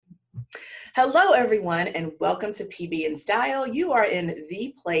Hello, everyone, and welcome to PB in Style. You are in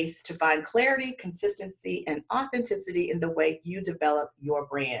the place to find clarity, consistency, and authenticity in the way you develop your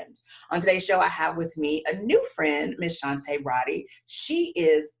brand. On today's show, I have with me a new friend, Miss Shante Roddy. She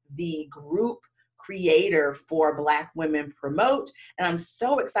is the group creator for Black Women Promote, and I'm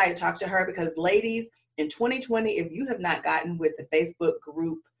so excited to talk to her because, ladies, in 2020, if you have not gotten with the Facebook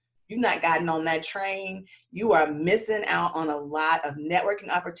group, you've not gotten on that train, you are missing out on a lot of networking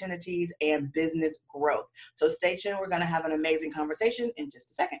opportunities and business growth. So stay tuned. We're going to have an amazing conversation in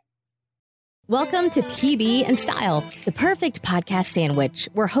just a second. Welcome to PB and Style, the perfect podcast sandwich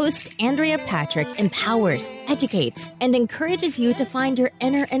where host Andrea Patrick empowers, educates, and encourages you to find your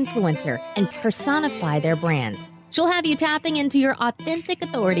inner influencer and personify their brand. She'll have you tapping into your authentic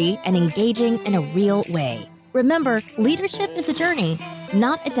authority and engaging in a real way. Remember, leadership is a journey,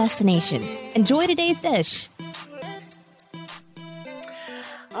 not a destination. Enjoy today's dish.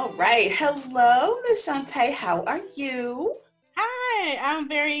 All right. Hello, Ms. Shante. How are you? Hi, I'm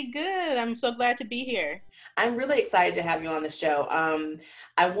very good. I'm so glad to be here. I'm really excited to have you on the show.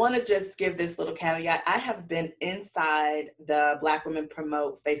 I want to just give this little caveat. I have been inside the Black Women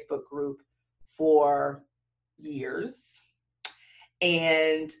Promote Facebook group for years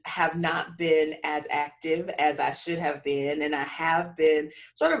and have not been as active as I should have been. And I have been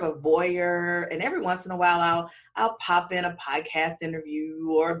sort of a voyeur. And every once in a while, I'll pop in a podcast interview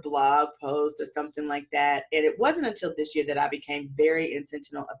or a blog post or something like that. And it wasn't until this year that I became very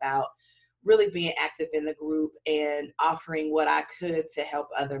intentional about really being active in the group and offering what I could to help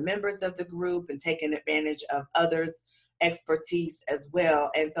other members of the group and taking advantage of others' expertise as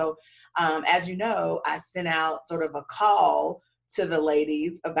well. And so, as you know, I sent out sort of a call to the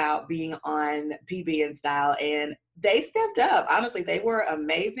ladies about being on PB in Style, and they stepped up. Honestly, they were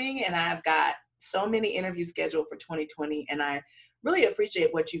amazing, and I've got so many interviews scheduled for 2020, and I really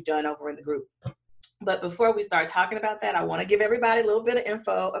appreciate what you've done over in the group. But before we start talking about that, I want to give everybody a little bit of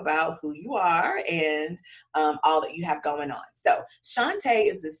info about who you are and all that you have going on. So Shante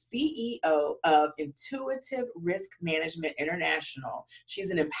is the CEO of Intuitive Risk Management International. She's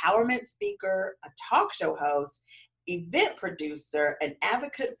an empowerment speaker, a talk show host, event producer, and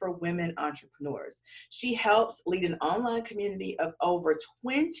advocate for women entrepreneurs. She helps lead an online community of over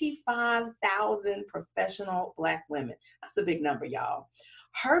 25,000 professional Black women. That's a big number, y'all.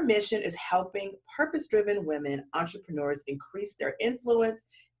 Her mission is helping purpose-driven women entrepreneurs increase their influence,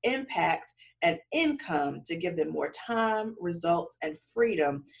 impacts, and income to give them more time, results, and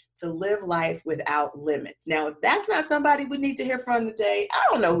freedom to live life without limits. Now, if that's not somebody we need to hear from today, I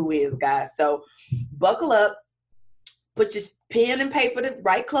don't know who is, guys. So buckle up. Put your pen and paper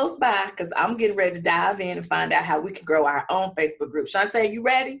right close by because I'm getting ready to dive in and find out how we can grow our own Facebook group. Shante, you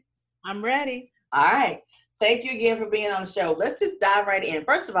ready? I'm ready. All right. Thank you again for being on the show. Let's just dive right in.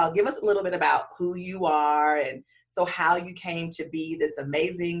 First of all, give us a little bit about who you are and so how you came to be this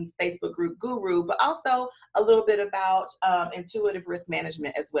amazing Facebook group guru, but also a little bit about intuitive risk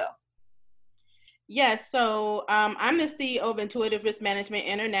management as well. Yes, so I'm the CEO of Intuitive Risk Management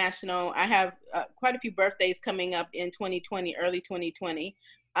International. I have quite a few birthdays coming up in 2020, early 2020.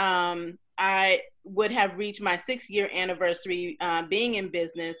 I would have reached my 6-year anniversary being in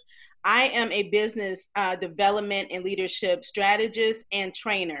business. I am a business development and leadership strategist and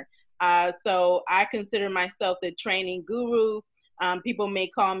trainer. So I consider myself the training guru. People may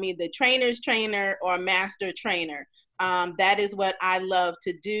call me the trainer's trainer or master trainer. That is what I love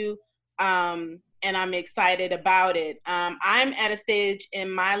to do. And I'm excited about it. I'm at a stage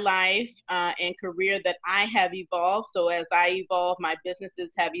in my life and career that I have evolved. So as I evolve, my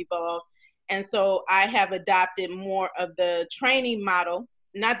businesses have evolved. And so I have adopted more of the training model.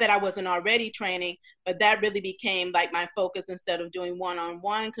 Not that I wasn't already training, but that really became like my focus. Instead of doing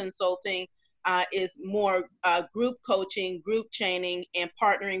one-on-one consulting, is more group coaching, group training, and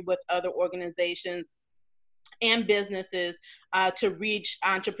partnering with other organizations and businesses to reach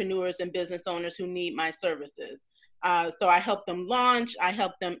entrepreneurs and business owners who need my services. So I help them launch, I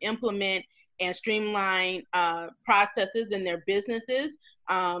help them implement and streamline processes in their businesses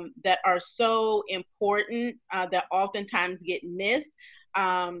that are so important that oftentimes get missed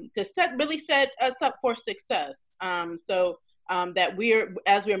to set us up for success. That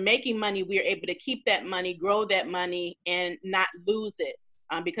as we're making money, we're able to keep that money, grow that money, and not lose it.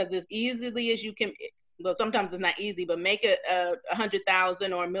 Because as easily as you can, well, sometimes it's not easy, but make it $100,000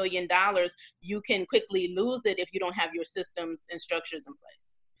 or $1 million, you can quickly lose it if you don't have your systems and structures in place.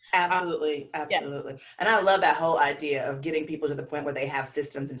 Absolutely. Yeah. Absolutely. And I love that whole idea of getting people to the point where they have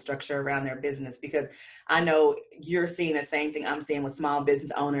systems and structure around their business, because I know you're seeing the same thing I'm seeing with small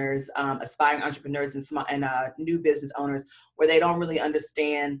business owners, aspiring entrepreneurs and new business owners, where they don't really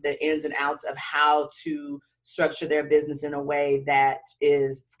understand the ins and outs of how to structure their business in a way that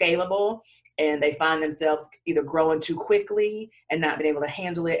is scalable. And they find themselves either growing too quickly and not being able to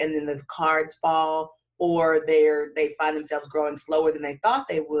handle it, and then the cards fall, or they find themselves growing slower than they thought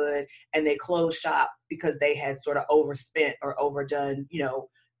they would, and they close shop because they had sort of overspent or overdone,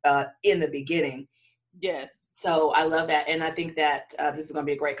 in the beginning. Yes. So I love that, and I think that this is going to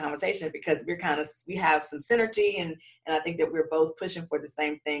be a great conversation, because we have some synergy, and I think that we're both pushing for the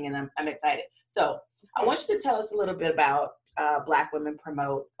same thing, and I'm excited. So I want you to tell us a little bit about Black Women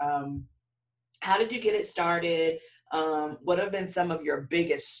Promote. How did you get it started? What have been some of your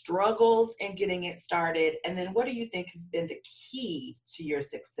biggest struggles in getting it started? And then what do you think has been the key to your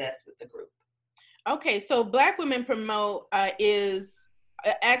success with the group? Okay, so Black Women Promote was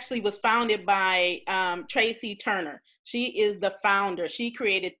founded by Tracy Turner. She is the founder. She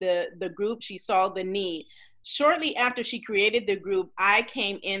created the group. She saw the need. Shortly after she created the group, I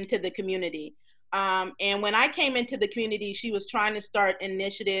came into the community. And when I came into the community, she was trying to start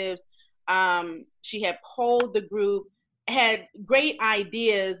initiatives. She had polled the group, had great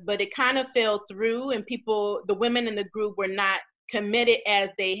ideas, but it kind of fell through, and the women in the group were not committed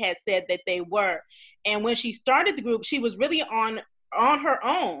as they had said that they were. And when she started the group, she was really on her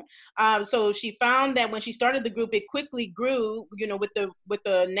own. So she found that when she started the group, it quickly grew, with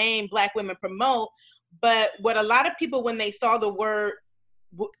the name Black Women Promote. But what a lot of people, when they saw the word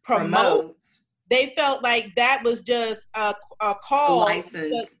promote, they felt like that was just a call, a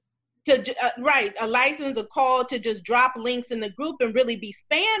license. A license, a call to just drop links in the group and really be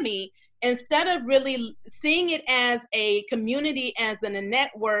spammy, instead of really seeing it as a community, as in a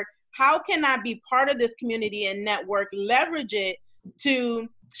network. How can I be part of this community and network, leverage it to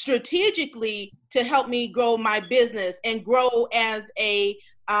strategically to help me grow my business and grow as a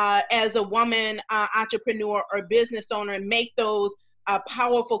woman entrepreneur or business owner, and make those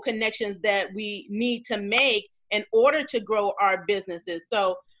powerful connections that we need to make in order to grow our businesses.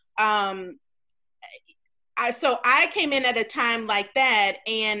 So I came in at a time like that,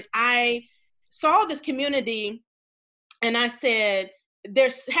 and I saw this community, and I said, there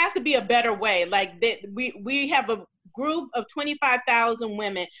has to be a better way. Like that, we have a group of 25,000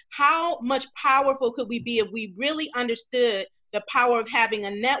 women. How much powerful could we be if we really understood the power of having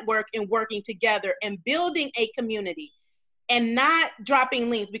a network and working together and building a community, and not dropping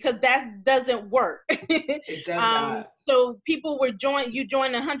links, because that doesn't work. It does not. So people you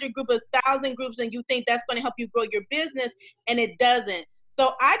join 100 groups, 1,000 groups, and you think that's going to help you grow your business, and it doesn't.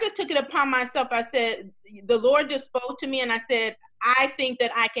 So I just took it upon myself. I said, the Lord just spoke to me, and I said, I think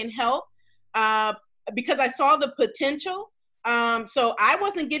that I can help, because I saw the potential. So I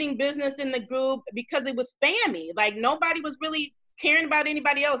wasn't getting business in the group because it was spammy. Like, nobody was really caring about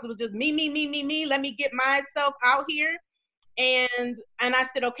anybody else. It was just me, me, me, me, me. Let me get myself out here. And I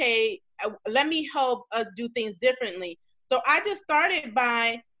said, okay, let me help us do things differently. So I just started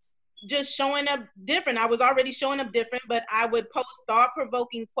by just showing up different. I was already showing up different, but I would post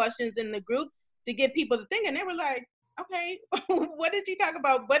thought-provoking questions in the group to get people to think. And they were like, okay, what did you talk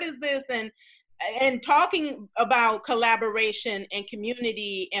about? What is this? And talking about collaboration and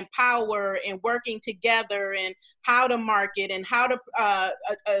community and power and working together, and how to market, and how to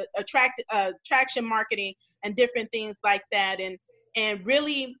attraction marketing and different things like that. And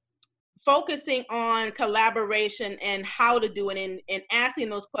really focusing on collaboration and how to do it, and asking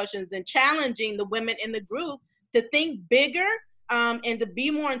those questions and challenging the women in the group to think bigger, and to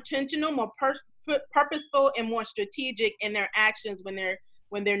be more intentional, more purposeful, and more strategic in their actions when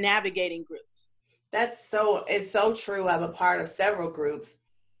they're navigating groups. It's so true. I'm a part of several groups.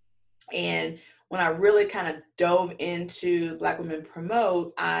 And when I really kind of dove into Black Women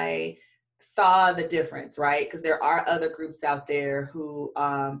Promote, I saw the difference, right? Because there are other groups out there who,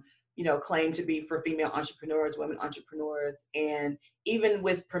 claim to be for female entrepreneurs, women entrepreneurs. And even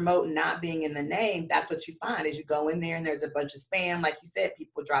with Promote not being in the name, that's what you find is you go in there and there's a bunch of spam. Like you said,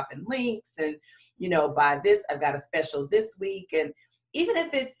 people dropping links and, buy this, I've got a special this week. And even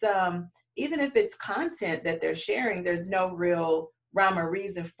if it's content that they're sharing, there's no real rhyme or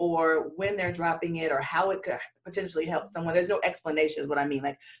reason for when they're dropping it or how it could potentially help someone. There's no explanation is what I mean.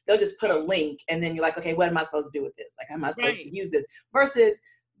 Like, they'll just put a link and then you're like, okay, what am I supposed to do with this? Like, how am I supposed to use this? Versus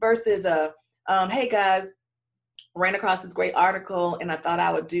hey guys, ran across this great article and I thought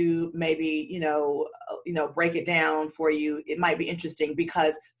I would do maybe, break it down for you. It might be interesting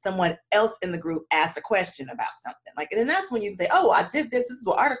because someone else in the group asked a question about something. Like, and then that's when you can say, oh, I did this. This is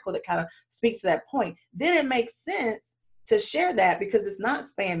an article that kind of speaks to that point. Then it makes sense to share that because it's not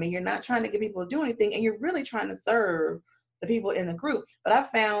spamming. You're not trying to get people to do anything and you're really trying to serve the people in the group. But I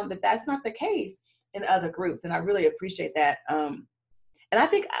found that that's not the case in other groups. And I really appreciate that. And I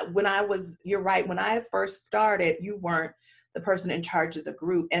think you're right, when I first started, you weren't the person in charge of the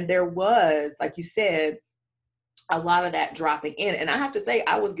group. And there was, like you said, a lot of that dropping in. And I have to say,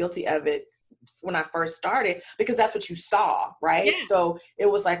 I was guilty of it when I first started because that's what you saw, right? Yeah. So it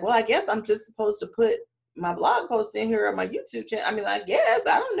was like, well, I guess I'm just supposed to put my blog post in here on my YouTube channel. I mean, I guess,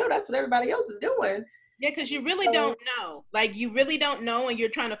 I don't know. That's what everybody else is doing. Yeah, because you really don't know. Like, you really don't know, and you're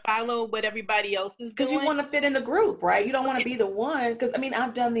trying to follow what everybody else is doing. Because you want to fit in the group, right? You don't want to be the one. Because I mean,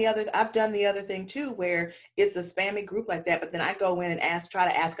 I've done the other thing too, where it's a spammy group like that. But then I go in and try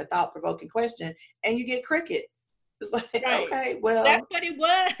to ask a thought-provoking question, and you get crickets. It's like, right. Okay, well, that's what it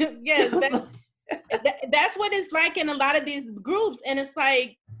was. Yes, that's what it's like in a lot of these groups, and it's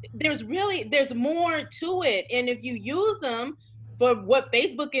like there's more to it, and if you use them for what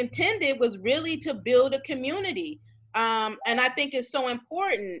Facebook intended was really to build a community. And I think it's so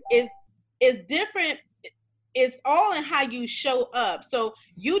important. It's different. It's all in how you show up. So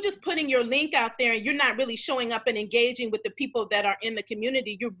you just putting your link out there and you're not really showing up and engaging with the people that are in the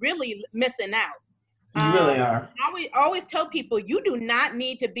community. You're really missing out. You really are. I always tell people, you do not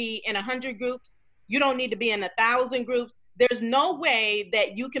need to be in 100 groups. You don't need to be in 1,000 groups. There's no way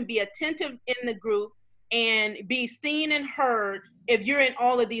that you can be attentive in the group and be seen and heard if you're in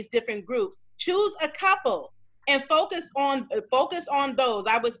all of these different groups. Choose a couple and focus on those.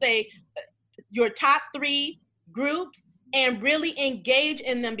 I would say your top 3 groups and really engage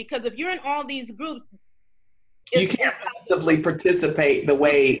in them, because if you're in all these groups, you can't possibly participate the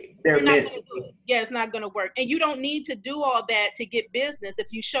way they're meant to. Yeah, it's not going to work. And you don't need to do all that to get business. If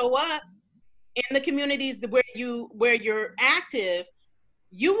you show up in the communities where you're active,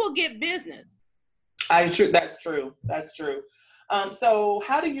 you will get business. That's true. So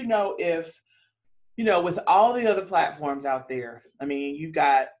how do you know if, with all the other platforms out there, I mean, you've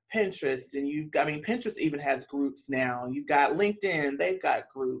got Pinterest and Pinterest even has groups now. You've got LinkedIn, they've got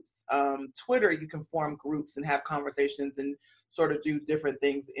groups. Twitter, you can form groups and have conversations and sort of do different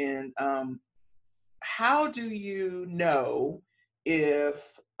things in. How do you know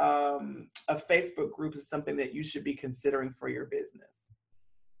if a Facebook group is something that you should be considering for your business?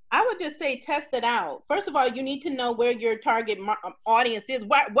 I would just say test it out. First of all, you need to know where your target audience is.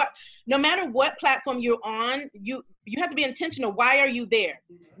 No matter what platform you're on, you have to be intentional. Why are you there?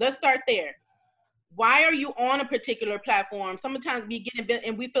 Let's start there. Why are you on a particular platform? Sometimes we get in bit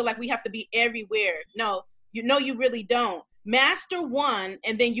and we feel like we have to be everywhere. No, you really don't. Master one,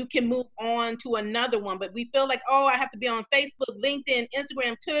 and then you can move on to another one. But we feel like, I have to be on Facebook, LinkedIn,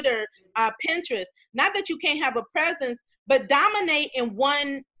 Instagram, Twitter, Pinterest. Not that you can't have a presence, but dominate on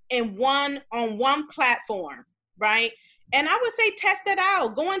one platform, right? And I would say test it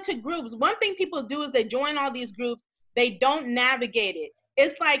out. Go into groups. One thing people do is they join all these groups. They don't navigate it.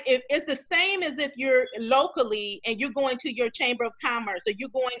 It's like it's the same as if you're locally and you're going to your chamber of commerce, or you're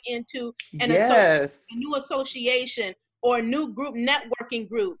going into a new association or a new group, networking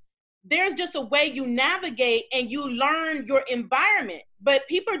group. There's just a way you navigate and you learn your environment. But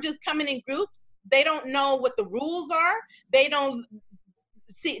people are just coming in groups. They don't know what the rules are. They don't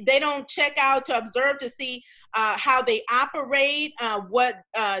check out to observe to see how they operate, what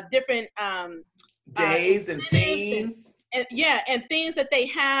different days and themes. And things that they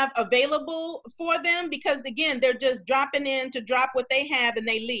have available for them, because again, they're just dropping in to drop what they have and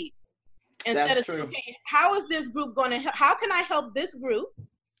they leave. That's true. Okay, how is this group going to help? How can I help this group?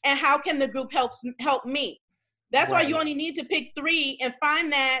 And how can the group help me? That's why you only need to pick 3 and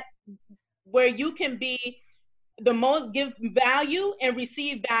find that where you can be the most, give value and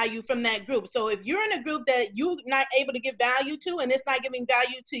receive value from that group. So if you're in a group that you're not able to give value to and it's not giving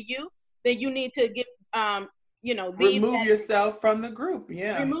value to you, then you need to give remove yourself from the group.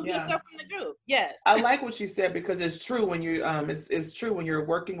 Remove yourself from the group. Yes. I like what you said, because it's true when you it's true when you're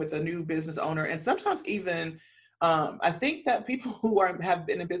working with a new business owner, and sometimes even I think that people who have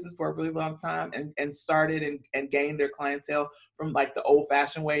been in business for a really long time and started and gained their clientele from like the old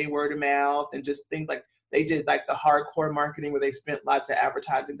fashioned way, word of mouth, and just things like they did like the hardcore marketing where they spent lots of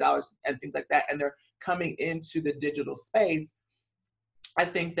advertising dollars and things like that, and they're coming into the digital space. I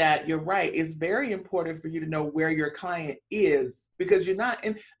think that you're right. It's very important for you to know where your client is, because you're not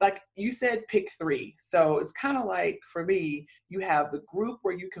in, like you said, pick three. So it's kind of like, for me, you have the group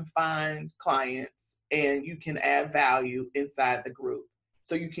where you can find clients and you can add value inside the group.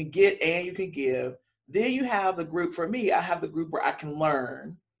 So you can get and you can give. Then you have the group, for me, I have the group where I can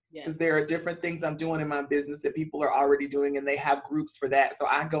learn, Yes. because there are different things I'm doing in my business that people are already doing, and they have groups for that. So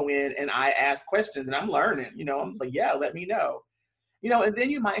I go in and I ask questions and I'm learning, I'm like, yeah, let me know. And then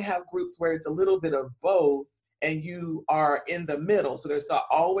you might have groups where it's a little bit of both and you are in the middle. So there's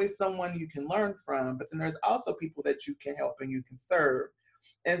always someone you can learn from, but then there's also people that you can help and you can serve.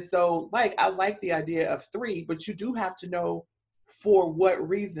 And so, like, I like the idea of three, but you do have to know for what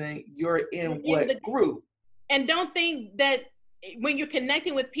reason you're in what group. And don't think that when you're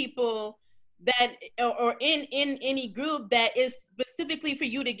connecting with people that, or in any group, that is specifically for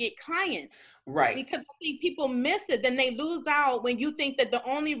you to get clients. Right. Because I think people miss it. Then they lose out when you think that the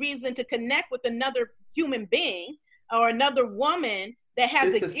only reason to connect with another human being or another woman that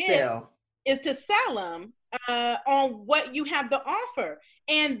has a gift is to sell them on what you have to offer.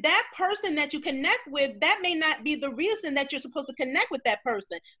 And that person that you connect with, that may not be the reason that you're supposed to connect with that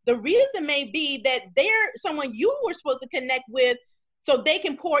person. The reason may be that they're someone you were supposed to connect with so they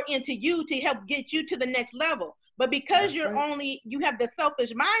can pour into you to help get you to the next level. But because you have the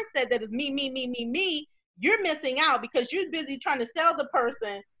selfish mindset that is me, you're missing out because you're busy trying to sell the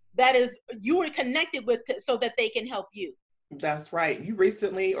person that is you were connected with so that they can help you. That's right. You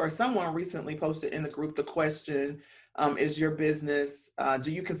recently, or someone recently, posted in the group the question, is your business,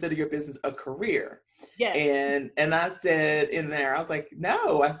 do you consider your business a career? Yes. And I said in there, I was like,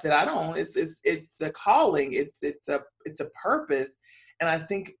 no, I said, I don't. It's a calling. It's a purpose. And I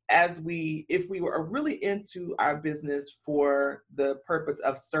think if we were really into our business for the purpose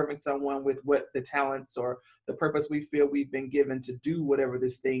of serving someone with what the talents or the purpose we feel we've been given to do whatever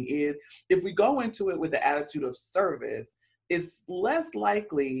this thing is, if we go into it with the attitude of service, it's less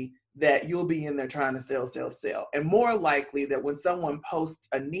likely that you'll be in there trying to sell, and more likely that when someone posts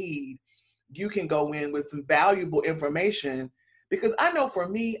a need, you can go in with some valuable information. Because I know for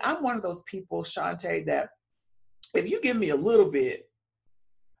me, I'm one of those people, Shante, that if you give me a little bit,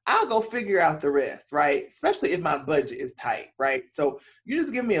 I'll go figure out the rest, right? Especially if my budget is tight, right? So you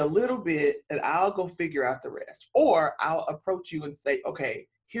just give me a little bit and I'll go figure out the rest. Or I'll approach you and say, okay,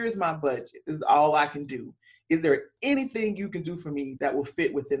 here's my budget. This is all I can do. Is there anything you can do for me that will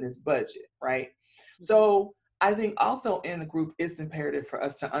fit within this budget, right? Mm-hmm. So I think also in the group, it's imperative for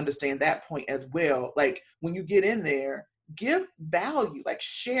us to understand that point as well. Like when you get in there, give value, like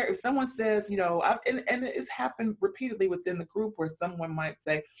share. If someone says, and it's happened repeatedly within the group where someone might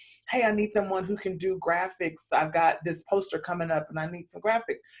say, hey, I need someone who can do graphics. I've got this poster coming up and I need some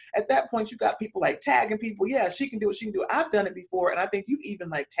graphics. At that point, you got people like tagging people. Yeah, she can do it. She can do it. I've done it before. And I think you even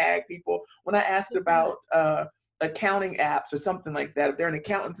like tag people when I asked about accounting apps or something like that, if they're an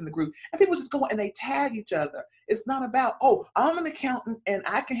accountant in the group, and people just go and they tag each other. It's not about, oh, I'm an accountant and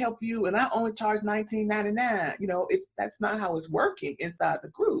I can help you and I only charge $19.99. That's not how it's working inside the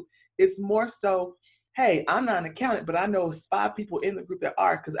group. It's more so, hey, I'm not an accountant, but I know 5 people in the group that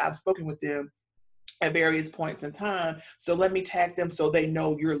are, because I've spoken with them at various points in time. So let me tag them so they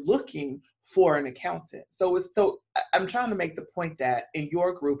know you're looking for an accountant. So I'm trying to make the point that in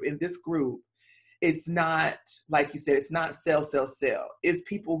your group, in this group, it's not, like you said, it's not sell. It's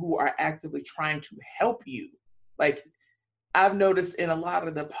people who are actively trying to help you. Like I've noticed in a lot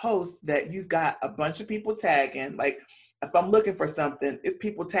of the posts that you've got a bunch of people tagging. Like if I'm looking for something, it's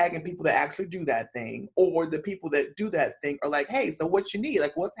people tagging people that actually do that thing, or the people that do that thing are like, hey, so what you need?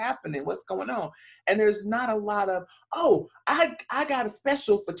 Like what's happening? What's going on? And there's not a lot of, oh, I got a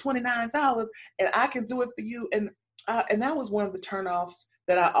special for $29 and I can do it for you. And that was one of the turnoffs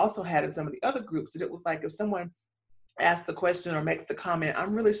that I also had in some of the other groups. That it was like, if someone asks the question or makes the comment,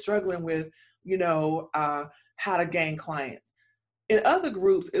 I'm really struggling with, how to gain clients. In other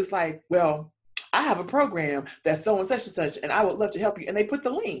groups, it's like, well, I have a program that's so and such, and I would love to help you. And they put the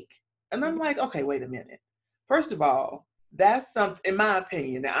link. And I'm like, okay, wait a minute. First of all, that's something, in my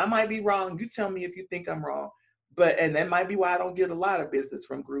opinion. Now, I might be wrong. You tell me if you think I'm wrong. And that might be why I don't get a lot of business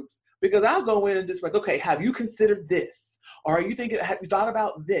from groups, because I'll go in and just like, okay, have you considered this? Or are you thinking, have you thought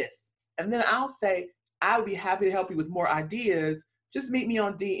about this? And then I'll say, I would be happy to help you with more ideas. Just meet me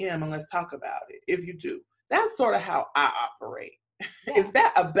on DM and let's talk about it if you do. That's sort of how I operate. Yeah. Is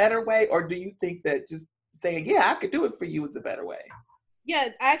that a better way? Or do you think that just saying, yeah, I could do it for you is a better way? Yeah,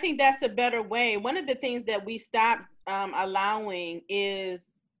 I think that's a better way. One of the things that we stopped allowing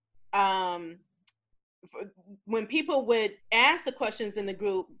is when people would ask the questions in the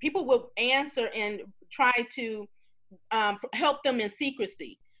group, people would answer and try to help them in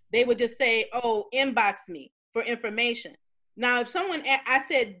secrecy. They would just say, oh, inbox me for information. Now, if someone, I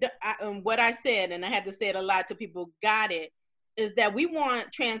said what I said, and I had to say it a lot till people got it, is that we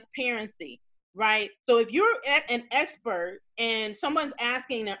want transparency, right? So if you're an expert and someone's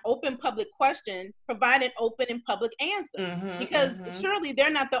asking an open public question, provide an open and public answer, because surely they're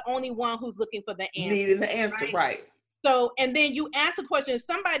not the only one who's looking for the answer. Needing the answer, right? So, and then you ask a question. If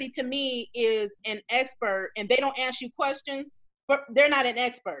somebody to me is an expert and they don't ask you questions, but they're not an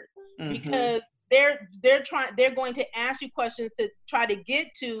expert, because they're going to ask you questions to try to get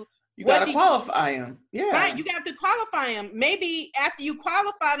to. You got to qualify them. Yeah. Right. You got to qualify them. Maybe after you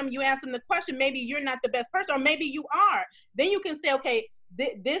qualify them, you ask them the question, maybe you're not the best person, or maybe you are. Then you can say, okay,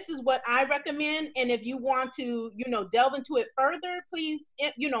 this is what I recommend. And if you want to, delve into it further, please,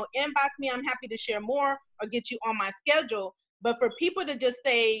 inbox me. I'm happy to share more or get you on my schedule. But for people to just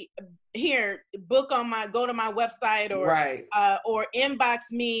say, here, go to my website, or inbox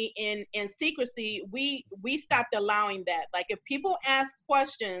me in secrecy, we stopped allowing that. Like, if people ask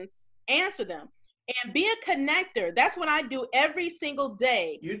questions, answer them, and be a connector. That's what I do every single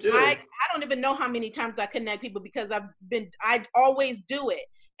day. You do. I don't even know how many times I connect people, because I always do it.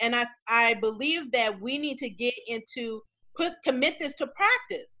 And I believe that we need to get into, commit this to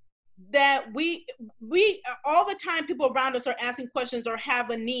practice. That we all the time, people around us are asking questions or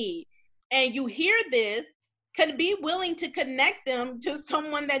have a need, and you hear this, could be willing to connect them to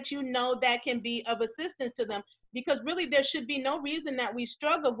someone that that can be of assistance to them, because really there should be no reason that we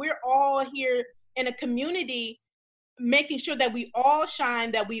struggle. We're all here in a community, making sure that we all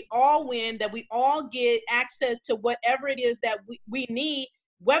shine, that we all win, that we all get access to whatever it is that we need,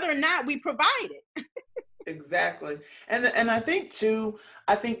 whether or not we provide it. Exactly. And I think to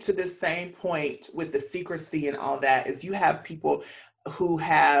this same point with the secrecy and all that, is you have people who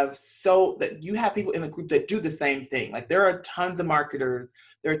you have people in the group that do the same thing. Like, there are tons of marketers,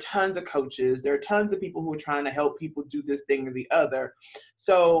 there are tons of coaches, there are tons of people who are trying to help people do this thing or the other.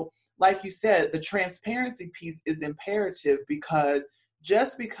 So like you said, the transparency piece is imperative, because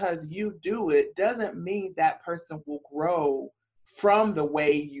just because you do it doesn't mean that person will grow from the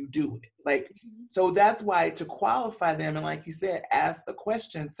way you do it. Like, so that's why, to qualify them, and like you said, ask the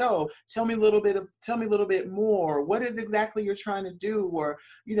question. So tell me a little bit more. What is exactly you're trying to do? Or,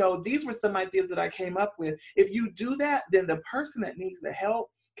 these were some ideas that I came up with. If you do that, then the person that needs the help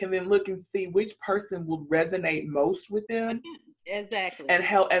can then look and see which person will resonate most with them. Exactly.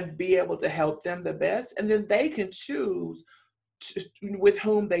 And be able to help them the best. And then they can choose with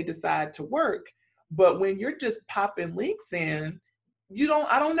whom they decide to work. But when you're just popping links in,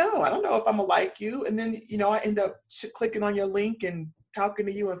 I don't know if I'm gonna like you. And then, I end up clicking on your link and talking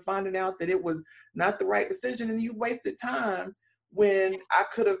to you and finding out that it was not the right decision. And you wasted time when I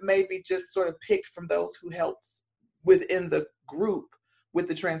could have maybe just sort of picked from those who helped within the group with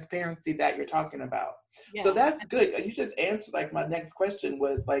the transparency that you're talking about. Yeah. So that's good. You just answered, like, my next question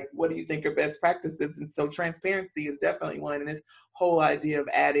was, like, what do you think are best practices? And so transparency is definitely one. And this whole idea of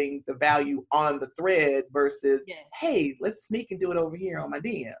adding the value on the thread versus, hey, let's sneak and do it over here on my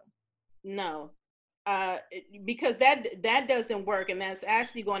DM. No, because that doesn't work. And that's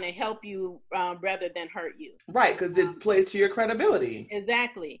actually going to help you rather than hurt you. Right, because it plays to your credibility.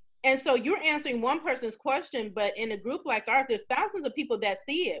 Exactly. And so you're answering one person's question, but in a group like ours, there's thousands of people that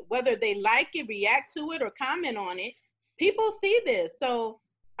see it, whether they like it, react to it, or comment on it. People see this. So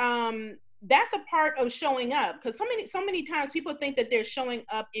that's a part of showing up, because so many times people think that they're showing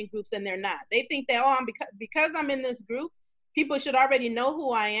up in groups and they're not. They think that, because I'm in this group, people should already know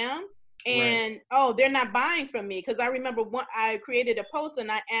who I am. And, they're not buying from me. Because I remember I created a post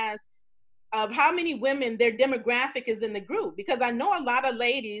and I asked, of how many women their demographic is in the group, because I know a lot of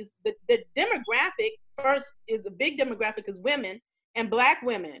ladies, the demographic first is a big demographic is women, and Black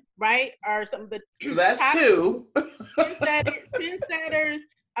women, right, are some of the top two trendsetters,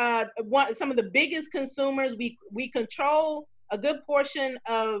 some of the biggest consumers. We control a good portion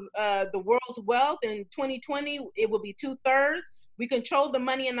of the world's wealth. In 2020, it will be 2/3. We control the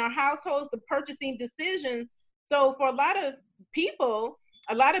money in our households, the purchasing decisions. So for a lot of people,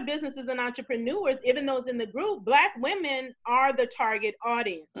 a lot of businesses and entrepreneurs, even those in the group, Black women are the target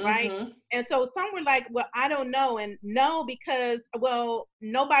audience, right? And so some were like, well, I don't know. And no, because, well,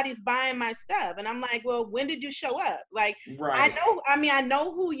 nobody's buying my stuff. And I'm like, well, when did you show up? Like, I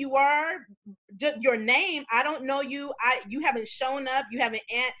know who you are, just your name. I don't know you. You haven't shown up. You haven't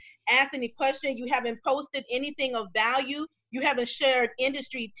asked any question. You haven't posted anything of value. You haven't shared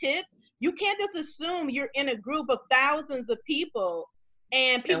industry tips. You can't just assume you're in a group of thousands of people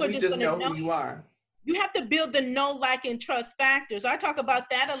and people are just going to know who you are. You have to build the know, like, and trust factors. I talk about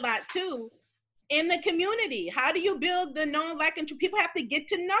that a lot too. in the community. How do you build the known, like, and people have to get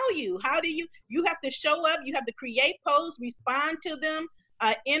to know you? How do you have to show up, you have to create posts, respond to them,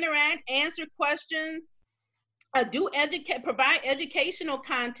 interact, answer questions, provide educational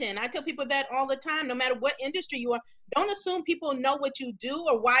content. I tell people that all the time. No matter what industry you are, don't assume people know what you do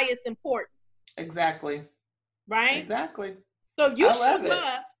or why it's important. Exactly. Right? Exactly. So if you I show love it.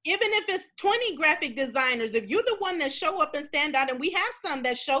 up, even if it's 20 graphic designers, if you're the one that show up and stand out, and we have some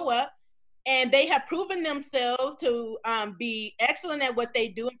that show up and they have proven themselves to be excellent at what they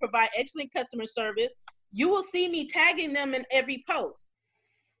do and provide excellent customer service, you will see me tagging them in every post.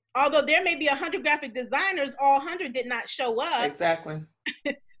 Although there may be 100 graphic designers, all 100 did not show up. Exactly.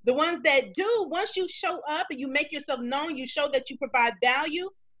 The ones that do, once you show up and you make yourself known, you show that you provide value,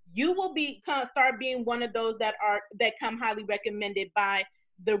 you will start being one of those that come highly recommended by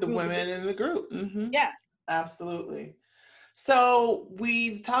the women in the group. Mm-hmm. Yeah, absolutely. So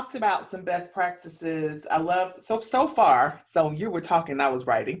we've talked about some best practices. I love, so far, so you were talking, I was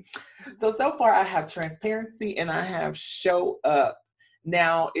writing. So far I have transparency and I have show up.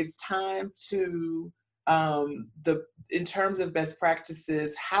 Now it's time to, in terms of best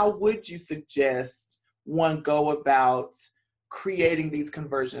practices, how would you suggest one go about creating these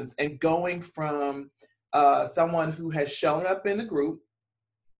conversions and going from someone who has shown up in the group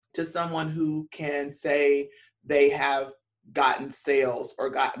to someone who can say they have gotten sales or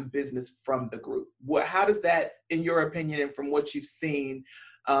gotten business from the group? How does that, in your opinion, and from what you've seen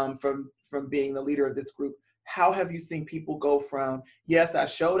from being the leader of this group, how have you seen people go from, yes, I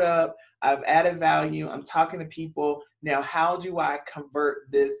showed up, I've added value, I'm talking to people, now how do I convert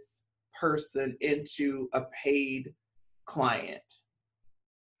this person into a paid client?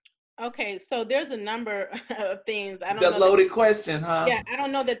 Okay, so there's a number of things. I don't the know loaded question, huh? Yeah, I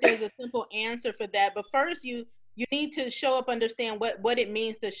don't know that there's a simple answer for that. But first, you need to show up, understand what it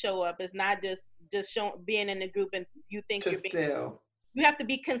means to show up. It's not just being in the group and you think to sell. You have to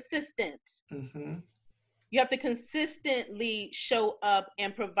be consistent. Mm-hmm. You have to consistently show up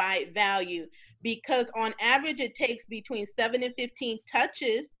and provide value, because on average, it takes between 7 and 15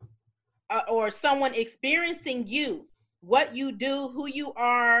 touches or someone experiencing you, what you do, who you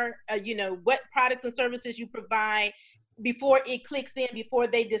are, what products and services you provide, before it clicks in, before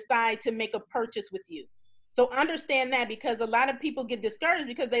they decide to make a purchase with you. So understand that, because a lot of people get discouraged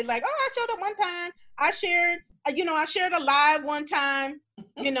because they like, oh, I showed up one time, I shared a live one time,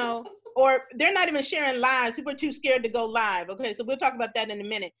 or they're not even sharing lives. People are too scared to go live. Okay, so we'll talk about that in a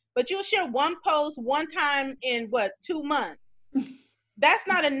minute. But you'll share one post one time in 2 months. That's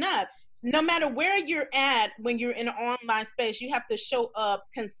not enough. No matter where you're at, when you're in an online space, you have to show up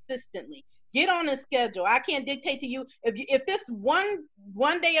consistently. Get on a schedule. I can't dictate to you. If it's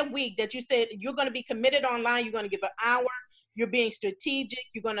one day a week that you said you're going to be committed online, you're going to give an hour, you're being strategic,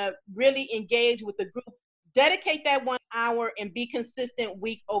 you're going to really engage with the group, dedicate that 1 hour and be consistent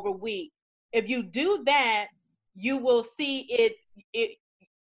week over week. If you do that, you will see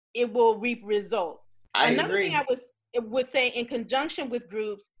it will reap results. Another thing I would say in conjunction with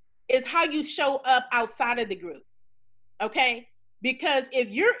groups is how you show up outside of the group. Okay? Because if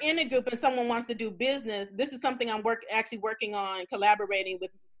you're in a group and someone wants to do business, this is something I'm actually working on, collaborating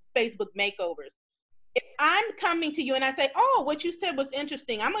with Facebook makeovers. If I'm coming to you and I say, oh, what you said was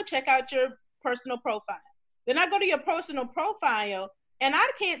interesting, I'm going to check out your personal profile. Then I go to your personal profile and I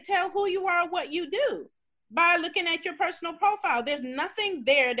can't tell who you are or what you do by looking at your personal profile. There's nothing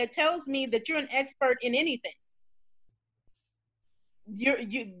there that tells me that you're an expert in anything.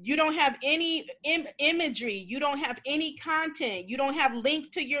 You don't have any imagery, you don't have any content, you don't have links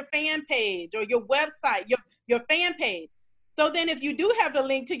to your fan page or your website, your fan page. So then if you do have a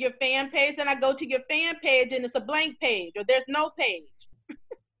link to your fan page, then I go to your fan page and it's a blank page, or there's no page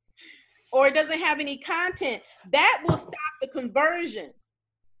or it doesn't have any content. That will stop the conversion.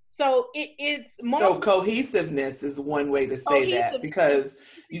 So it's more. So cohesiveness is one way to say that, because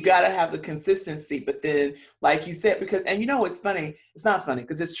you got to have the consistency. But then, like you said, and it's funny, it's not funny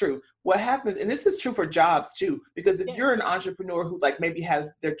because it's true. What happens, and this is true for jobs too, because if you're an entrepreneur who maybe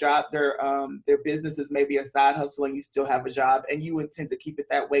has their job, their business is maybe a side hustle, and you still have a job and you intend to keep it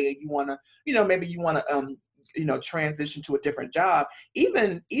that way, and you want to, maybe you want to, transition to a different job.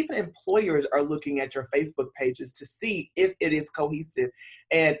 Even employers are looking at your Facebook pages to see if it is cohesive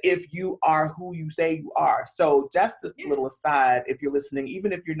and if you are who you say you are. So just a little aside, if you're listening,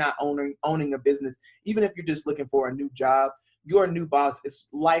 even if you're not owning a business, even if you're just looking for a new job, your new boss is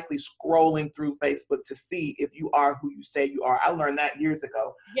likely scrolling through Facebook to see if you are who you say you are. I learned that years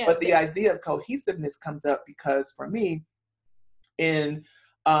ago. But the idea of cohesiveness comes up because for me, in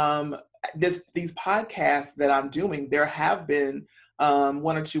these podcasts that I'm doing, there have been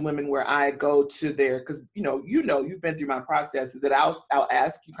one or two women where I go to their, because you've been through my processes, that I'll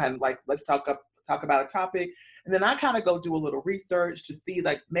ask you kind of like, let's talk about a topic, and then I kind of go do a little research to see,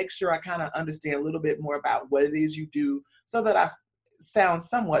 like, make sure I kind of understand a little bit more about what it is you do, so that I sound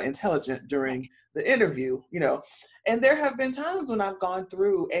somewhat intelligent during the interview, And there have been times when I've gone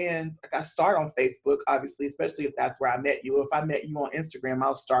through, and like, I start on Facebook, obviously, especially if that's where I met you. If I met you on Instagram,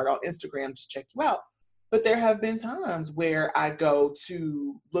 I'll start on Instagram to check you out. But there have been times where I go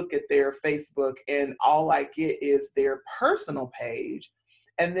to look at their Facebook and all I get is their personal page.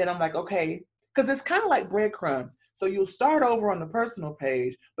 And then I'm like, okay, because it's kind of like breadcrumbs. So you'll start over on the personal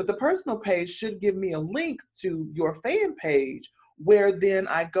page, but the personal page should give me a link to your fan page, where then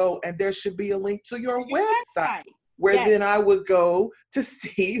I go and there should be a link to your website, where then I would go to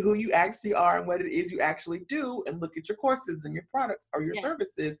see who you actually are and what it is you actually do, and look at your courses and your products or your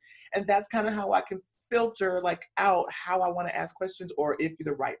services. And that's kind of how I can filter like out how I want to ask questions, or if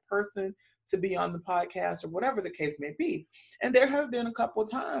you're the right person to be on the podcast, or whatever the case may be. And there have been a couple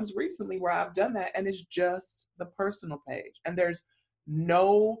of times recently where I've done that, and it's just the personal page, and there's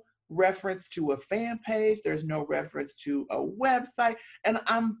no reference to a fan page, there's no reference to a website, and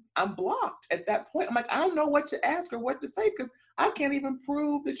I'm blocked at that point. I'm like, I don't know what to ask or what to say, because I can't even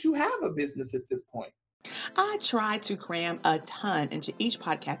prove that you have a business at this point. I try to cram a ton into each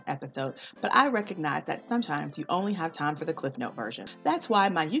podcast episode, but I recognize that sometimes you only have time for the Cliff Note version. That's why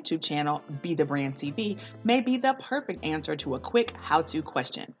my YouTube channel, Be the Brand TV, may be the perfect answer to a quick how-to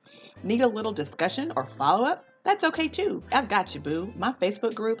question. Need a little discussion or follow-up? That's okay too. I've got you, boo. My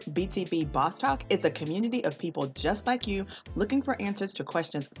Facebook group, BTB Boss Talk, is a community of people just like you looking for answers to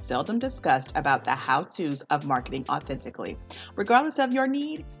questions seldom discussed about the how-tos of marketing authentically. Regardless of your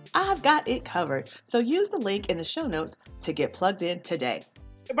need, I've got it covered. So use the link in the show notes to get plugged in today.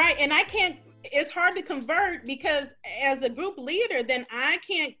 Right. And it's hard to convert, because as a group leader, then I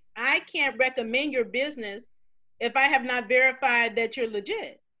can't recommend your business if I have not verified that you're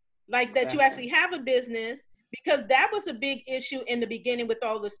legit, like that you actually have a business. Because that was a big issue in the beginning with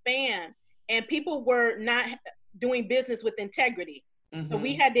all the spam, and people were not doing business with integrity. So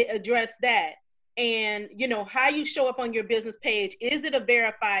we had to address that. And, how you show up on your business page, is it a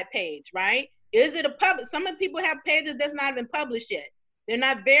verified page, right? Is it a public? Some of the people have pages that's not even published yet. They're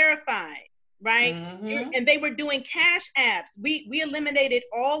not verified, right? And they were doing cash apps. We eliminated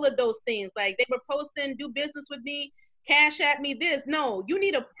all of those things. Like, they were posting, do business with me, cash app me this. No, you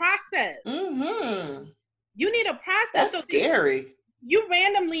need a process. You need a process. That's scary. You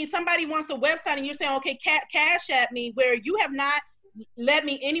randomly, somebody wants a website and you're saying, okay, cash at me, where you have not led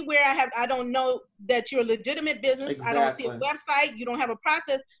me anywhere. I don't know that you're a legitimate business. I don't see a website. You don't have a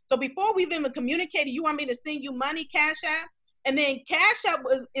process. So before we've even communicated, you want me to send you money, Cash App? And then Cash App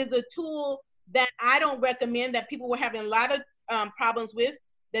is a tool that I don't recommend, that people were having a lot of problems with,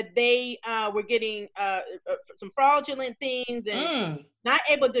 that they were getting some fraudulent things and not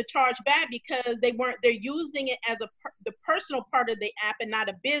able to charge back, because they're using it as the personal part of the app and not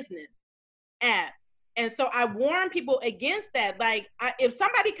a business app. And so I warn people against that. Like, if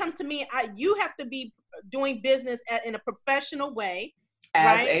somebody comes to me, you have to be doing business in a professional way.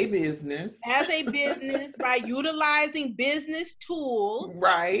 As a business, right? Utilizing business tools,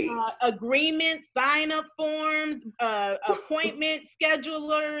 right? Agreements, sign-up forms, appointment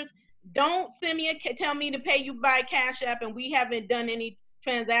schedulers. Don't tell me to pay you by Cash App, and we haven't done any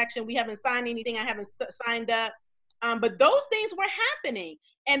transaction. We haven't signed anything. I haven't signed up. But those things were happening,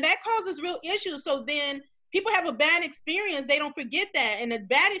 and that causes real issues. So then people have a bad experience. They don't forget that, and a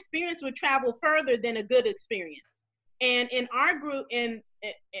bad experience would travel further than a good experience. And in our group, and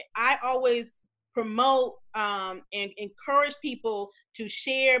I always promote and encourage people to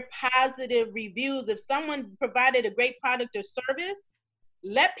share positive reviews. If someone provided a great product or service,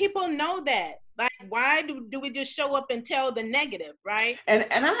 let people know that. Like, why do we just show up and tell the negative, right? And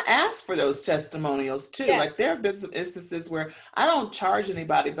I ask for those testimonials too. Yeah. Like, there have been some instances where I don't charge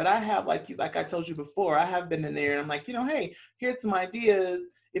anybody, but I have, like I told you before, I have been in there and I'm like, hey, here's some ideas.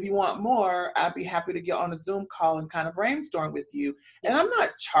 If you want more, I'd be happy to get on a Zoom call and kind of brainstorm with you. And I'm not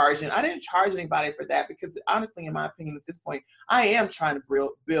charging. I didn't charge anybody for that, because honestly, in my opinion, at this point, I am trying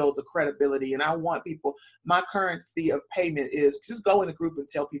to build the credibility, and I want people, my currency of payment is just go in the group and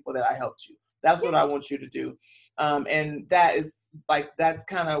tell people that I helped you. That's what I want you to do. And that is that's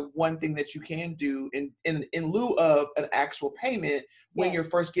kind of one thing that you can do in lieu of an actual payment when you're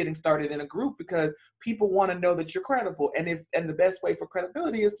first getting started in a group, because people want to know that you're credible. And the best way for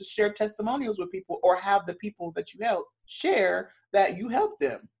credibility is to share testimonials with people, or have the people that you help share that you help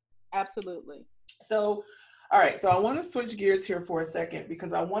them. Absolutely. So, all right. So I want to switch gears here for a second,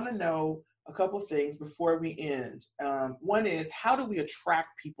 because I want to know a couple things before we end. One is, how do we attract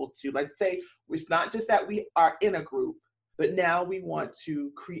people to, like, say, it's not just that we are in a group, but now we want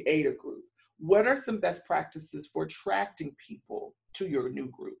to create a group. What are some best practices for attracting people to your new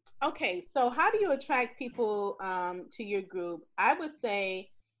group? Okay, so how do you attract people to your group? I would say,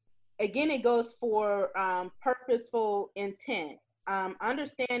 again, it goes for purposeful intent,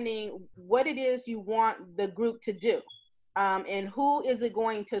 understanding what it is you want the group to do, and who is it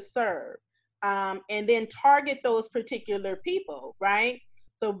going to serve, and then target those particular people, right?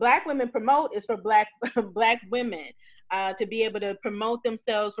 So Black Women Promote is for Black women, to be able to promote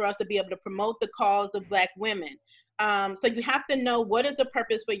themselves, for us to be able to promote the cause of Black women. So you have to know what is the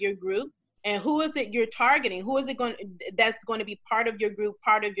purpose for your group, and who is it you're targeting? Who is it going that's going to be part of your group,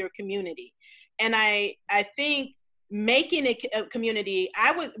 part of your community? And I think making a community,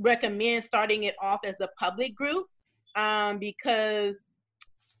 I would recommend starting it off as a public group, because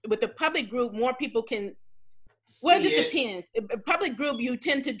with a public group, more people can. Well, it just depends. A public group, you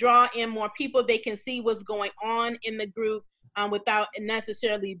tend to draw in more people. They can see what's going on in the group, without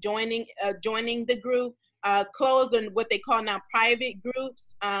necessarily joining the group. Closed and what they call now private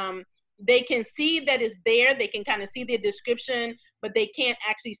groups. They can see that it's there. They can kind of see the description, but they can't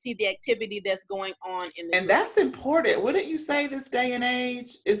actually see the activity that's going on in the And group. that's important. Wouldn't you say this day and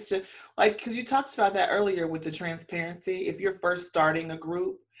age? It's just like, because you talked about that earlier with the transparency. If you're first starting a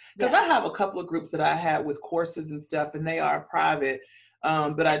group, because I have a couple of groups that I had with courses and stuff, and they are private.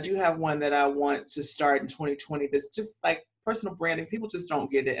 But I do have one that I want to start in 2020 that's just like personal branding. People just don't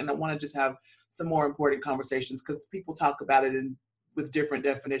get it. And I want to just have some more important conversations, because people talk about it with different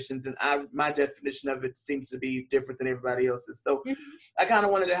definitions, and my definition of it seems to be different than everybody else's. So I kind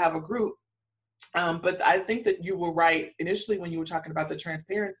of wanted to have a group. But I think that you were right initially when you were talking about the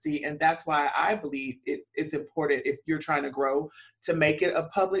transparency, and that's why I believe it is important, if you're trying to grow, to make it a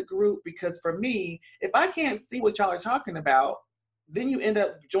public group. Because for me, if I can't see what y'all are talking about, then you end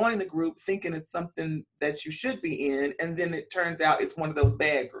up joining the group thinking it's something that you should be in, and then it turns out it's one of those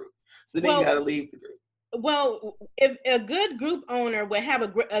bad groups. So then you got to leave the group. Well, if a good group owner would have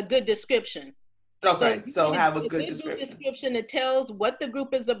a good description. Okay, so have a good good description. description that tells what the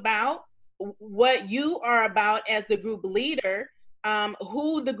group is about, what you are about as the group leader,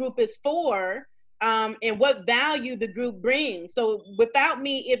 who the group is for, and what value the group brings. So without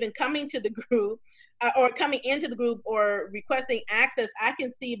me even coming to the group, or coming into the group or requesting access, I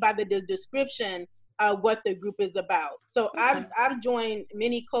can see by the description what the group is about. So Okay. I've joined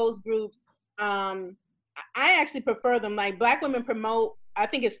many closed groups. I actually prefer them. Like Black Women Promote, I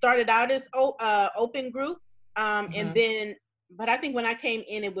think it started out as open group, and then, but I think when I came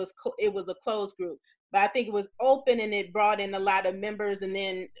in, it was a closed group. But I think it was open, and it brought in a lot of members, and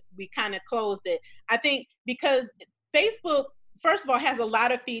then we kind of closed it. I think because Facebook, first of all, has a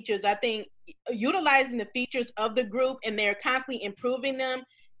lot of features. I think utilizing the features of the group, and they're constantly improving them,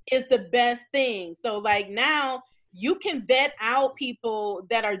 is the best thing. So like now, you can vet out people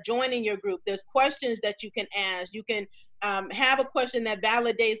that are joining your group. There's questions that you can ask. You can have a question that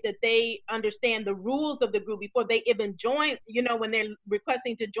validates that they understand the rules of the group before they even join, when they're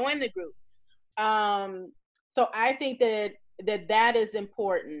requesting to join the group. So I think that is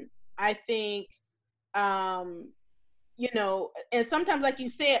important. I think, and sometimes, like you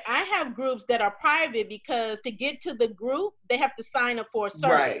said, I have groups that are private, because to get to the group, they have to sign up for a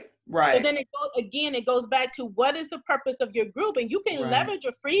service. Right. So then it goes back to, what is the purpose of your group? And you can leverage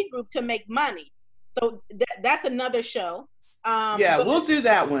a free group to make money. So that's another show. We'll do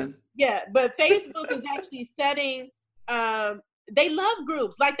that one. Yeah, but Facebook is actually setting, they love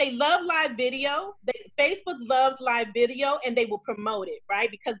groups. Like, they love live video. Facebook loves live video, and they will promote it, right?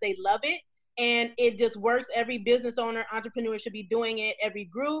 Because they love it. And it just works. Every business owner, entrepreneur should be doing it. Every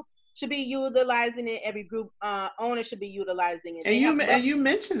group should be utilizing it. Every group owner should be utilizing it. And you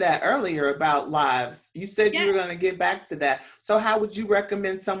mentioned that earlier about lives. You said you were going to get back to that. So how would you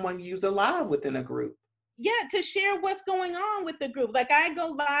recommend someone use a live within a group? Yeah, to share what's going on with the group. Like, I go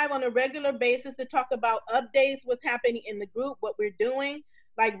live on a regular basis to talk about updates, what's happening in the group, what we're doing.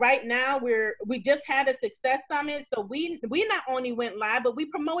 Like right now, we just had a success summit, so we not only went live, but we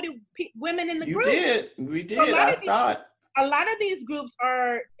promoted women in the group. We did. So I saw it. A lot of these groups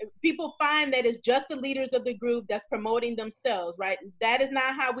people find that it's just the leaders of the group that's promoting themselves, right? That is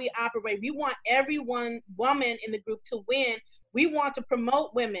not how we operate. We want every woman in the group to win. We want to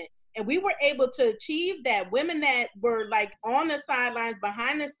promote women. And we were able to achieve that. Women that were like on the sidelines,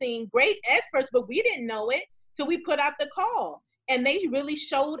 behind the scene, great experts, but we didn't know it till we put out the call. And they really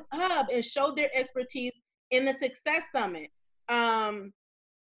showed up and showed their expertise in the Success Summit.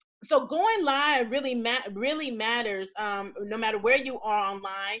 So going live really matters, no matter where you are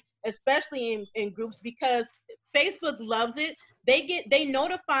online, especially in groups, because Facebook loves it. They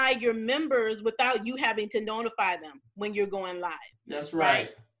notify your members without you having to notify them when you're going live. That's right.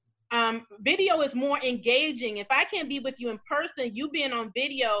 Video is more engaging. If I can't be with you in person, you being on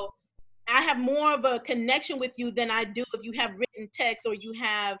video, I have more of a connection with you than I do if you have written text or you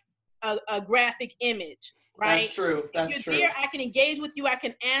have a graphic image, right? That's true. That's if true. you're there, I can engage with you. I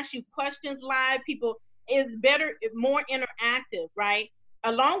can ask you questions live. People, is better, more interactive, right?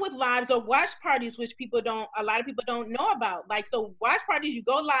 Along with lives or watch parties, which a lot of people don't know about. Like, so watch parties, you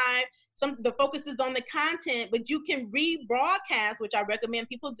go live. The focus is on the content, but you can rebroadcast, which I recommend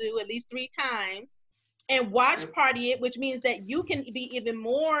people do at least 3 times, and watch party it, which means that you can be even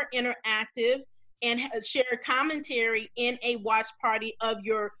more interactive and share commentary in a watch party of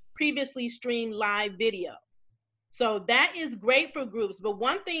your previously streamed live video. So that is great for groups. But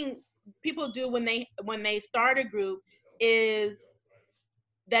one thing people do when they start a group is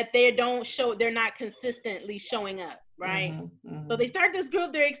that they're not consistently showing up, right? So they start this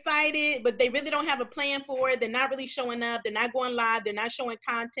group, they're excited, but they really don't have a plan for it. They're not really showing up. They're not going live. They're not showing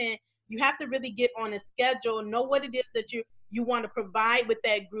content. You have to really get on a schedule, know what it is that you want to provide with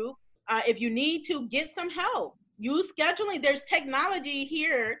that group. If you need to, get some help. Use scheduling. There's technology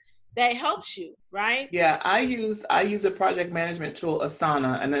here that helps you, right? Yeah, I use a project management tool,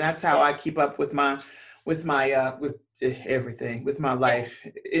 Asana, and that's how I keep up with with everything, with my life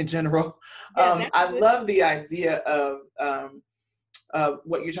in general. I love the idea of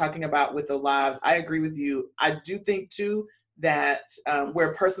what you're talking about with the lives. I agree with you. I do think too that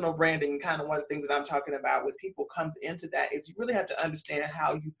where personal branding, kind of one of the things that I'm talking about with people comes into that, is you really have to understand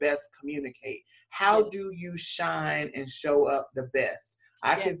how you best communicate. How do you shine and show up the best?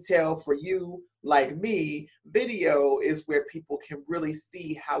 I can tell for you, like me, video is where people can really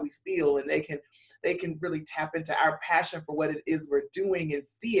see how we feel, and they can really tap into our passion for what it is we're doing and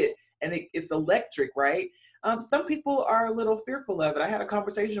see it, and it's electric, right? Some people are a little fearful of it. I had a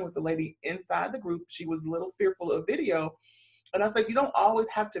conversation with the lady inside the group. She was a little fearful of video, and I was like, you don't always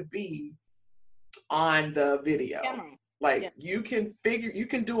have to be on the video. Like you can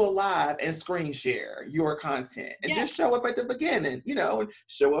do a live and screen share your content and just show up at the beginning, and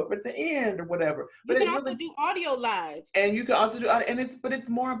show up at the end or whatever. But you can also do audio lives. And you can also do, and it's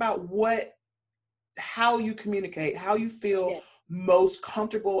more about how you communicate, how you feel most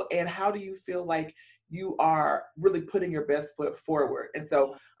comfortable, and how do you feel like you are really putting your best foot forward. And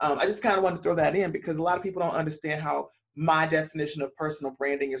so I just kind of want to throw that in, because a lot of people don't understand how my definition of personal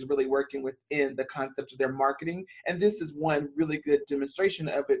branding is really working within the concept of their marketing. And this is one really good demonstration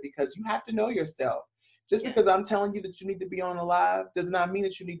of it, because you have to know yourself. Just because I'm telling you that you need to be on a live does not mean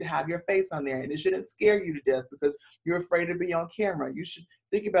that you need to have your face on there. And it shouldn't scare you to death because you're afraid to be on camera. You should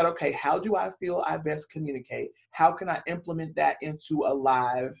think about, okay, how do I feel I best communicate? How can I implement that into a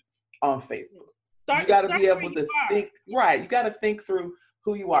live on Facebook? You got to be able to think, right? You got to think through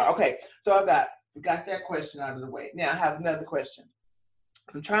who you are. Okay, so we got that question out of the way. Now I have another question.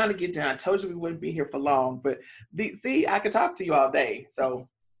 Because I'm trying to get down. I told you we wouldn't be here for long, but see, I could talk to you all day. So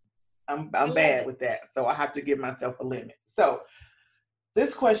I'm bad with that. So I have to give myself a limit. So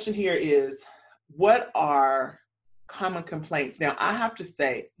this question here is, what are common complaints? Now I have to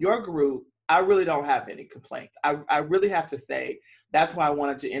say, your group, I really don't have any complaints. I really have to say, that's why I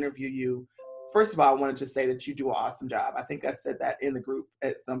wanted to interview you. First of all, I wanted to say that you do an awesome job. I think I said that in the group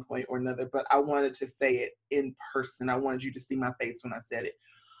at some point or another, but I wanted to say it in person. I wanted you to see my face when I said it,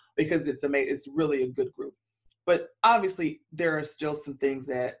 because it's amazing. It's really a good group. But obviously, there are still some things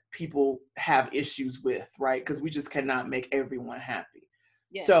that people have issues with, right? Because we just cannot make everyone happy.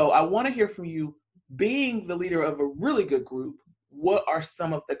 Yeah. So I want to hear from you, being the leader of a really good group, what are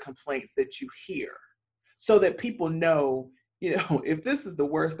some of the complaints that you hear, so that people know, if this is the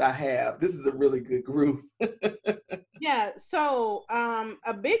worst I have, this is a really good group. Yeah. So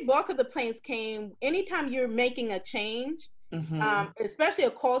a big bulk of the complaints came anytime you're making a change, especially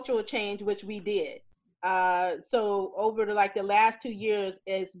a cultural change, which we did. So over the last 2 years,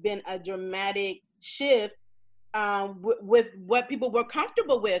 it's been a dramatic shift with what people were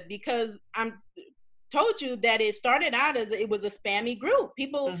comfortable with, because told you that it started out as it was a spammy group.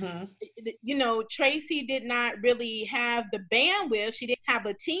 People, Tracy did not really have the bandwidth. She didn't have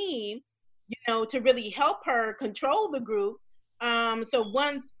a team, to really help her control the group. So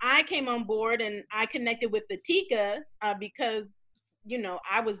once I came on board and I connected with the Tika, because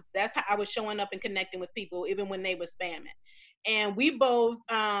that's how I was showing up and connecting with people, even when they were spamming. And we both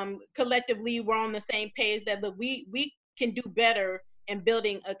collectively were on the same page that, look, we can do better in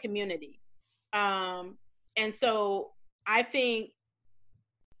building a community. And so I think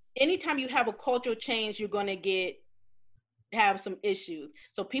anytime you have a cultural change, you're going to have some issues.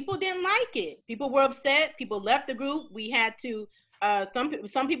 So people didn't like it. People were upset. People left the group. We had to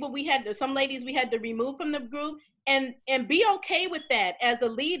some people we had some ladies we had to remove from the group, and be okay with that as a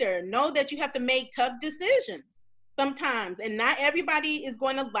leader. Know that you have to make tough decisions sometimes, and not everybody is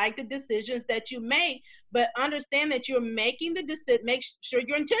going to like the decisions that you make, but understand that you're making the decision. Make sure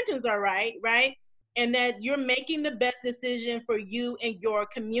your intentions are right, and that you're making the best decision for you and your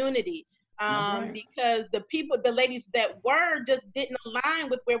community. That's right. Because the ladies that were just didn't align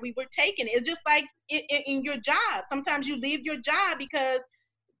with where we were taking it. It's just like in your job. Sometimes you leave your job because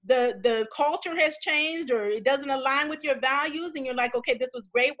the culture has changed, or it doesn't align with your values, and you're like, okay, this was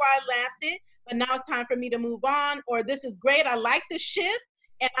great while it lasted, but now it's time for me to move on. Or this is great, I like the shift,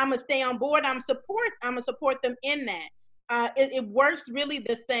 and I'm gonna stay on board. I'm gonna support them in that. It works really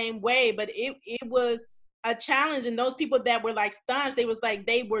the same way, but it was a challenge. And those people that were like stunned, they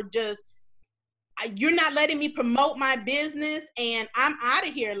were just, you're not letting me promote my business, and I'm out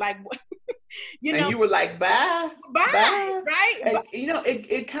of here. Like, and you were like, bye, bye, right? And,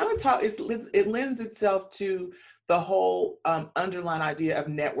 it kind of it lends itself to the whole underlying idea of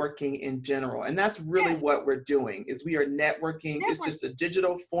networking in general. And that's really what we're doing, is we are networking. It's just a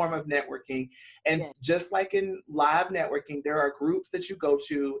digital form of networking. And just like in live networking, there are groups that you go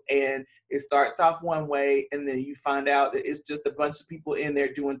to, and it starts off one way, and then you find out that it's just a bunch of people in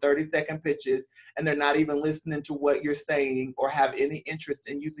there doing 30-second pitches, and they're not even listening to what you're saying or have any interest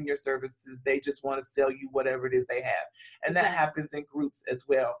in using your services. They just want to sell you whatever it is they have. And that happens in groups as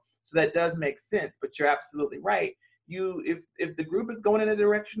well. So that does make sense, but you're absolutely right. If the group is going in a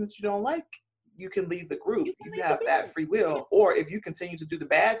direction that you don't like, you can leave the group. You have that free will. Or if you continue to do the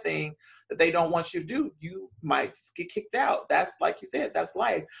bad things that they don't want you to do, you might get kicked out. That's, like you said, that's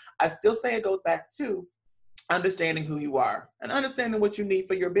life. I still say it goes back to understanding who you are and understanding what you need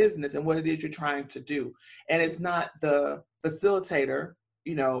for your business and what it is you're trying to do. And it's not the facilitator,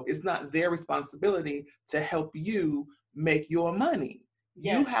 it's not their responsibility to help you make your money.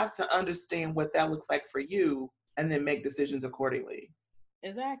 You have to understand what that looks like for you and then make decisions accordingly.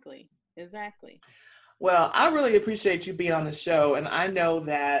 Exactly. Well, I really appreciate you being on the show. And I know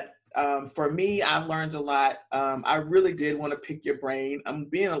that for me, I've learned a lot. I really did want to pick your brain. I'm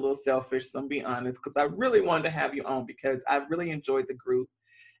being a little selfish, so I'm being honest, because I really wanted to have you on because I really enjoyed the group.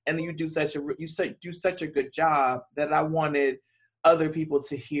 And you do such a good job that I wanted other people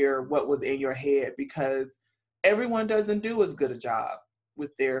to hear what was in your head, because everyone doesn't do as good a job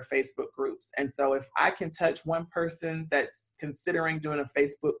with their Facebook groups. And so if I can touch one person that's considering doing a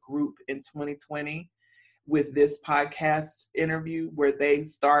Facebook group in 2020 with this podcast interview, where they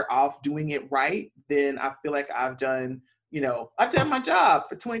start off doing it right, then I feel like I've done my job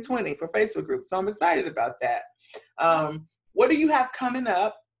for 2020 for Facebook groups. So I'm excited about that. What do you have coming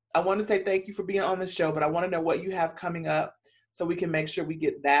up? I want to say thank you for being on the show, but I want to know what you have coming up so we can make sure we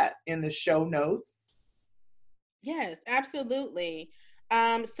get that in the show notes. Yes, absolutely.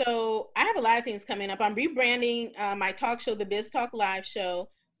 So I have a lot of things coming up. I'm rebranding my talk show, the Biz Talk Live Show,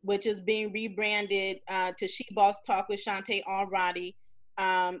 which is being rebranded to She Boss Talk with Shante on Roddy,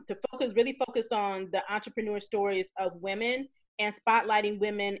 to really focus on the entrepreneur stories of women and spotlighting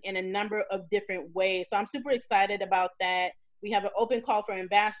women in a number of different ways. So I'm super excited about that. We have an open call for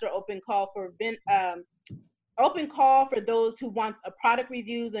ambassador, open call for those who want product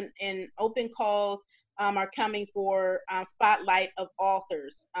reviews, and open calls are coming for spotlight of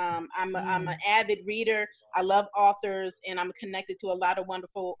authors. I'm an avid reader. I love authors, and I'm connected to a lot of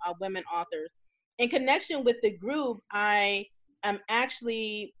wonderful women authors. In connection with the group, I am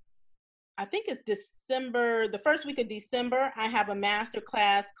actually, I think it's December, the first week of December, I have a master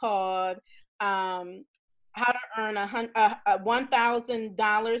class called How to Earn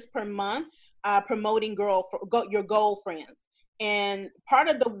 $1,000 per month promoting your goal friends. And part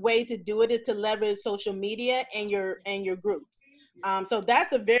of the way to do it is to leverage social media and your groups. So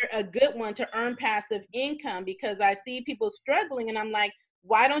that's a good one to earn passive income, because I see people struggling, and I'm like,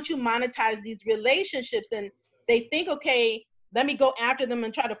 why don't you monetize these relationships? And they think, okay, let me go after them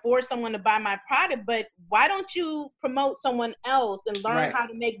and try to force someone to buy my product. But why don't you promote someone else and learn how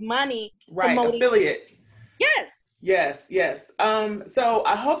to make money? Right, affiliate. Yes. So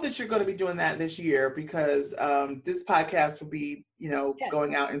I hope that you're going to be doing that this year, because this podcast will be,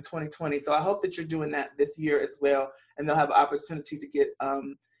 going out in 2020. So I hope that you're doing that this year as well, and they'll have an opportunity to get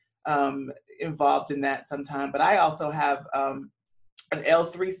involved in that sometime. But I also have an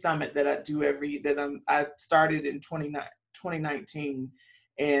L3 summit that I do I started in 2019.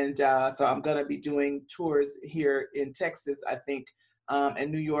 And so I'm going to be doing tours here in Texas, I think,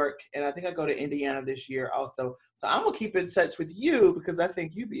 and New York. And I think I go to Indiana this year also. So I'm going to keep in touch with you because I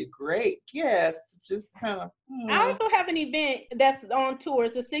think you'd be a great guest. Just kind of. I also have an event that's on tour.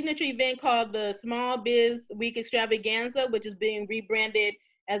 It's a signature event called the Small Biz Week Extravaganza, which is being rebranded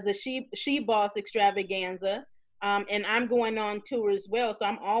as the She Boss Extravaganza. And I'm going on tour as well. So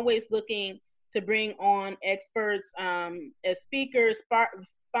I'm always looking to bring on experts as speakers,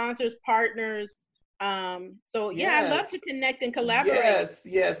 sponsors, partners. I'd love to connect and collaborate.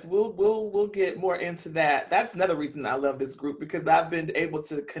 Yes, we'll get more into that. That's another reason I love this group, because I've been able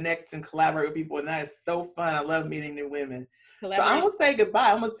to connect and collaborate with people, and that is so fun. I love meeting new women. So I'm gonna say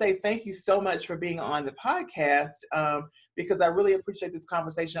goodbye. I'm gonna say thank you so much for being on the podcast, because I really appreciate this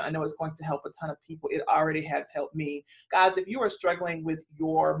conversation. I know it's going to help a ton of people. It already has helped me. Guys, if you are struggling with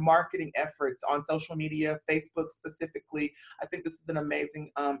your marketing efforts on social media, Facebook specifically, I think this is an amazing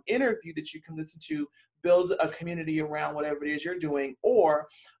interview that you can listen to. Build a community around whatever it is you're doing, or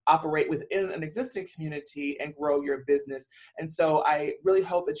operate within an existing community and grow your business. And so I really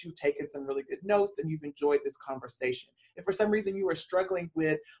hope that you've taken some really good notes and you've enjoyed this conversation. If for some reason you are struggling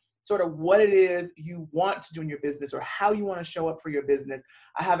with sort of what it is you want to do in your business or how you want to show up for your business,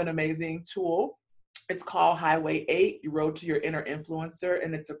 I have an amazing tool. It's called Highway 8, You Road to Your Inner Influencer,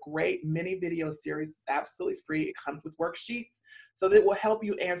 and it's a great mini video series. It's absolutely free. It comes with worksheets, so that it will help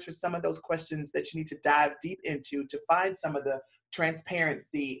you answer some of those questions that you need to dive deep into to find some of the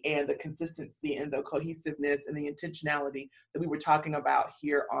transparency and the consistency and the cohesiveness and the intentionality that we were talking about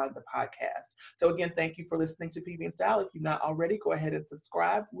here on the podcast. So again, thank you for listening to PB and Style. If you've not already, go ahead and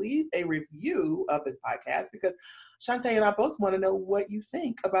subscribe. Leave a review of this podcast, because Shante and I both want to know what you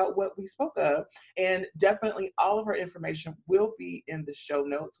think about what we spoke of. And definitely all of her information will be in the show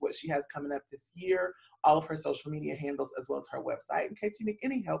notes, what she has coming up this year, all of her social media handles, as well as her website, in case you need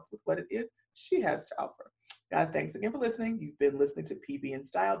any help with what it is she has to offer. Guys, thanks again for listening. You've been listening to PB and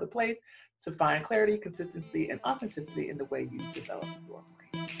Style, the place to find clarity, consistency, and authenticity in the way you develop your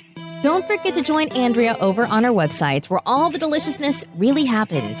brand. Don't forget to join Andrea over on our website, where all the deliciousness really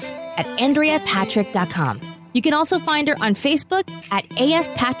happens, at AndreaPatrick.com. You can also find her on Facebook at AF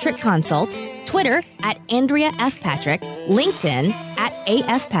Patrick Consult, Twitter at Andrea F. Patrick, LinkedIn at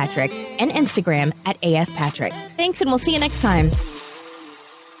AF Patrick, and Instagram at AF Patrick. Thanks, and we'll see you next time.